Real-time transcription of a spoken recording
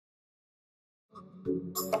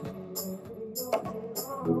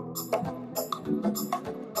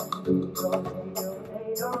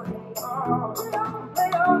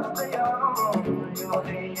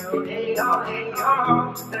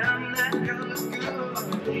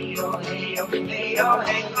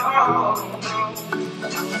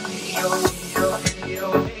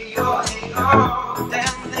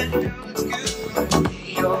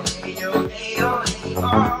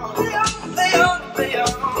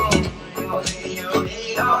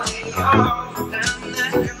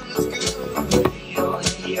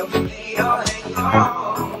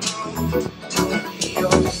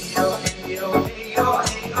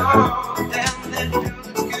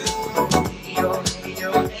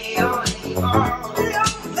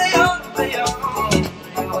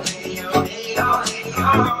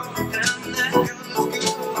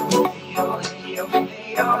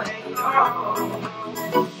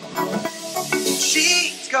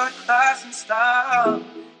She's got class and style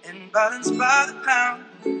and balance by the pound.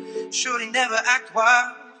 Shorty never act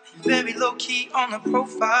wild, very low key on the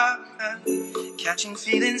profile. Catching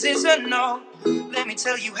feelings is a no. Let me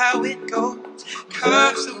tell you how it goes.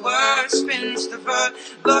 Curves the word, spins the verb.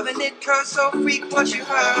 Loving it cause so freak what you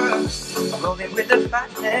heard. Rolling with the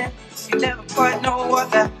fatness, you never quite know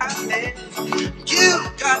what that happens. You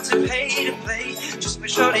got to pay to play, just for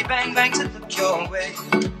shorty bang bang to look your way.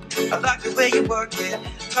 I like the way you work it,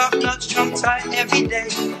 top notch, trump tight every day.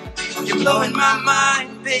 You're blowing my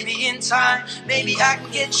mind, baby, in time. Maybe I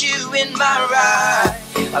can get you in my ride.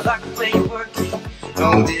 I like the way you work it,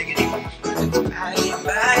 no diggity.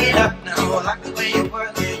 Bag it up now. I like the way you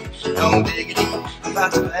work it, no diggity. I'm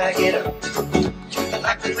about to bag it up. I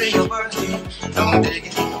like the way you work it, no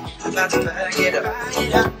diggity. I'm about to bag it up.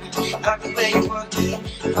 I like the way you work it,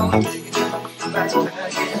 no diggity. I'm about to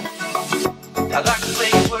bag it up. I like the way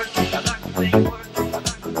you work it, I like the way you work it, I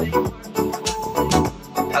like the way you work it.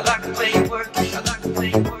 I like the way you work it, I like the way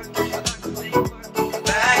you work it, I like the way you work it.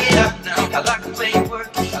 Bag it up now. I like the way you work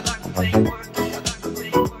it, I like the way you work it, I like the way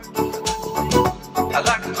you work it. I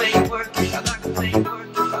like the way you work it, I like the way you work it, I like the way you work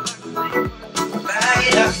it. Bag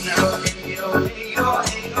it up now. Hey yo, hey yo,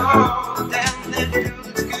 hey yo, damn that girl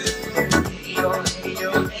looks good. Hey yo, hey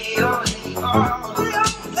yo, hey yo, hey yo,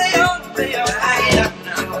 play on, play on. Bag it up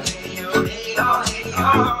now. Hey yo, hey yo, hey yo,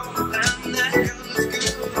 damn that girl looks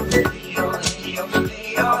good. Hey yo, hey yo,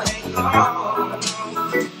 hey yo, hey yo.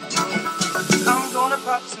 I'm gonna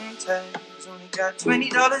pop some tags. Only got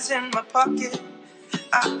 $20 in my pocket.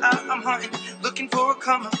 I'm hunting, looking for a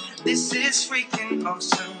come up. This is freaking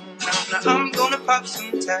awesome. Now I'm gonna pop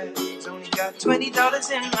some tags. Only got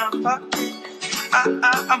 $20 in my pocket.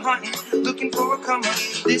 I'm hunting, looking for a come up.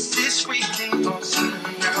 This is freaking awesome.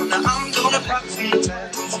 Now I'm gonna pop some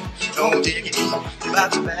tags. No diggity,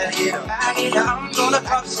 about to bag it up. I'm gonna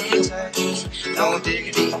pop some tags. No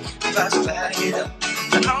diggity, about to bag it up.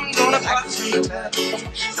 I'm gonna pop some tags.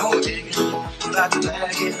 No diggity, about to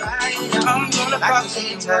bag it up. I'm gonna pop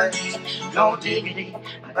some tags. No diggity,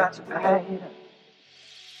 about to bag it up.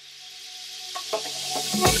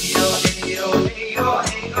 Hey yo, hey yo, hey yo,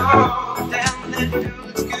 hey yo, damn that girl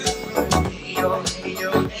looks good. Hey yo, hey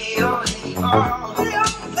yo, hey yo, hey yo, play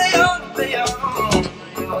on, play on, play on.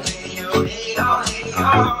 Hey yo, hey yo, hey yo, hey yo,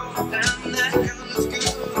 damn that girl looks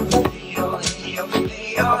good. Hey yo, hey yo,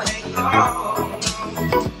 hey yo, hey yo.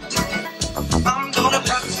 I'm gonna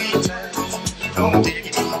pop some tags, no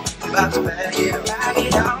diggity, about to bag it up.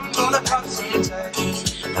 I'm gonna pop some tags,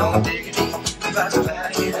 no diggity, about to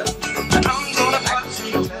bag it up. I'm gonna pop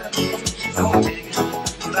some tags, no diggity,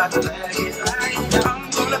 about to bag it up. I'm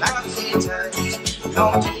gonna pop some tags, no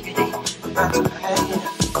diggity, about to bag it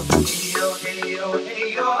up. Hey yo, hey yo,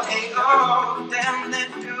 hey yo, hey yo, damn that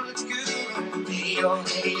girl looks good. Hey yo,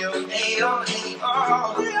 hey yo, hey yo, hey yo,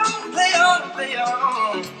 play on, play on, play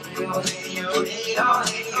on. Hey yo, hey yo, hey yo,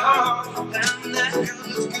 hey yo, damn that girl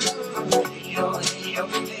looks good. Hey yo, hey yo,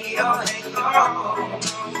 hey yo, hey yo.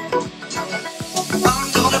 I'm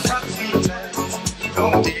gonna pop some tags, no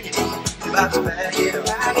diggity, about to bag it up.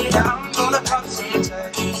 I'm gonna pop some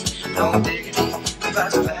tags, no diggity,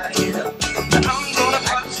 about to bag it up. I'm gonna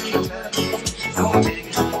pop some tags, no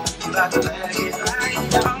diggity, about to bag it up.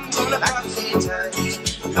 I'm gonna pop some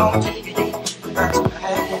tags, no diggity.